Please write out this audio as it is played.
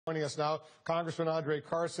Joining us now, Congressman Andre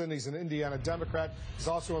Carson. He's an Indiana Democrat. He's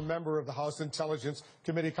also a member of the House Intelligence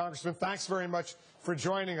Committee. Congressman, thanks very much for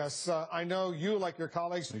joining us. I know you, like your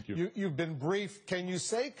colleagues, you've been briefed. Can you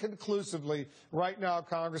say conclusively right now,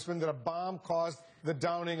 Congressman, that a bomb caused the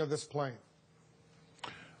downing of this plane?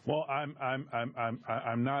 Well,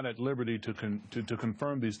 I'm not at liberty to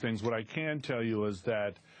confirm these things. What I can tell you is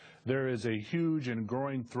that there is a huge and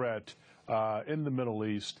growing threat in the Middle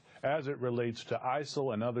East as it relates to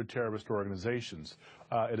ISIL and other terrorist organizations.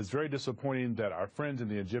 It is very disappointing that our friends in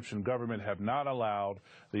the Egyptian government have not allowed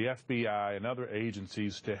the FBI and other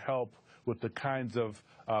agencies to help with the kinds of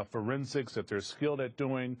forensics that they're skilled at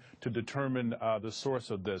doing to determine the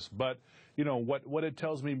source of this. But, you know, what it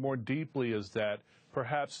tells me more deeply is that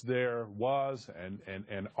perhaps there was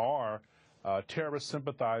and are terrorist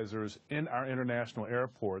sympathizers in our international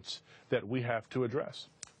airports that we have to address.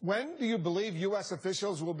 When do you believe U.S.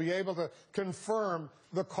 officials will be able to confirm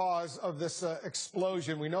the cause of this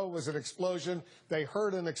explosion? We know it was an explosion. They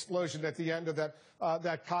heard an explosion at the end of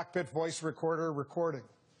that cockpit voice recorder recording.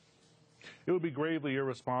 It would be gravely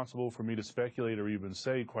irresponsible for me to speculate or even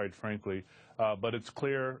say, quite frankly, but it's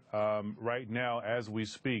clear right now as we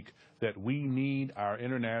speak that we need our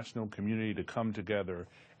international community to come together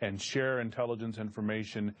and share intelligence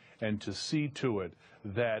information and to see to it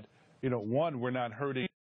that, you know, one, we're not hurting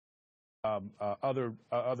other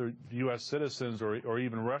U.S. citizens or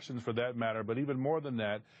even Russians for that matter, but even more than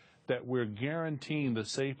that, that we're guaranteeing the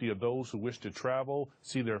safety of those who wish to travel,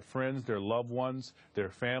 see their friends, their loved ones, their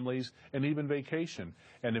families, and even vacation.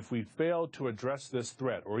 And if we fail to address this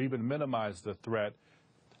threat or even minimize the threat,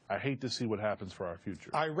 I hate to see what happens for our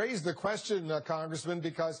future. I raised the question, Congressman,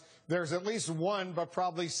 because there's at least one, but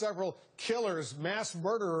probably several killers, mass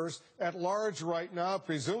murderers at large right now,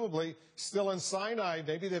 presumably still in Sinai.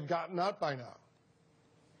 Maybe they've gotten out by now.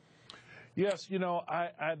 Yes, you know,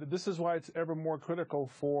 this is why it's ever more critical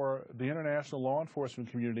for the international law enforcement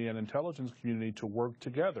community and intelligence community to work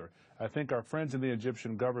together. I think our friends in the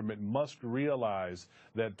Egyptian government must realize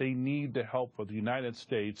that they need the help of the United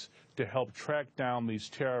States to help track down these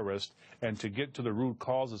terrorists and to get to the root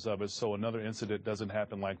causes of it so another incident doesn't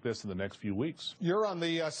happen like this in the next few weeks. You're on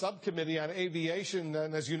the subcommittee on aviation,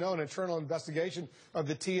 and as you know, an internal investigation of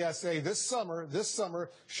the TSA this summer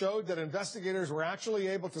showed that investigators were actually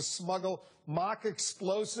able to smuggle mock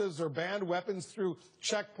explosives or banned weapons through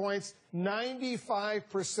checkpoints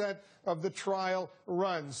 95% of the trial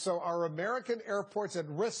runs. So are American airports at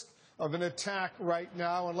risk of an attack right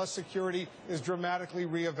now unless security is dramatically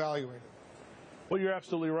reevaluated? Well, you're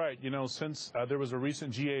absolutely right. You know, since there was a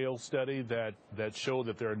recent GAO study that showed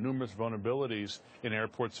that there are numerous vulnerabilities in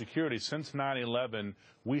airport security. Since 9/11,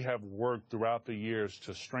 we have worked throughout the years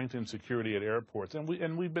to strengthen security at airports,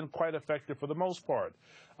 and we've been quite effective for the most part.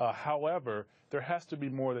 However, there has to be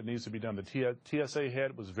more that needs to be done. The TSA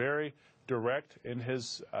head was very direct in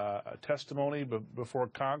his testimony before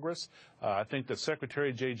Congress. I think that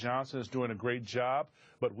Secretary Jay Johnson is doing a great job,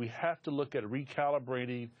 but we have to look at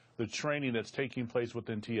recalibrating the training that's taking place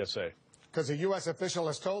within TSA. Because a U.S. official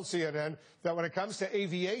has told CNN that when it comes to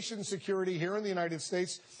aviation security here in the United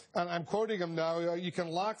States, and I'm quoting him now, you can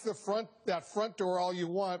lock that front door all you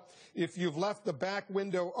want. If you've left the back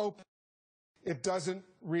window open, it doesn't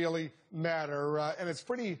really matter. And it's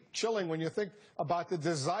pretty chilling when you think about the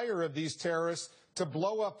desire of these terrorists to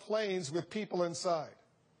blow up planes with people inside.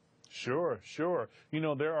 Sure, sure. You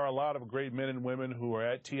know, there are a lot of great men and women who are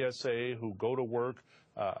at TSA, who go to work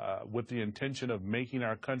with the intention of making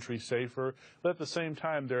our country safer. But at the same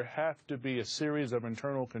time, there have to be a series of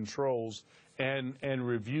internal controls and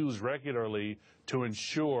reviews regularly to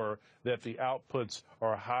ensure that the outputs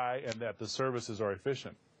are high and that the services are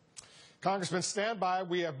efficient. Congressman, stand by.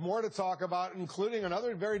 We have more to talk about, including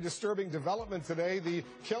another very disturbing development today, the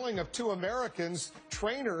killing of 2 Americans,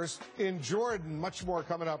 trainers in Jordan. Much more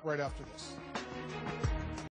coming up right after this.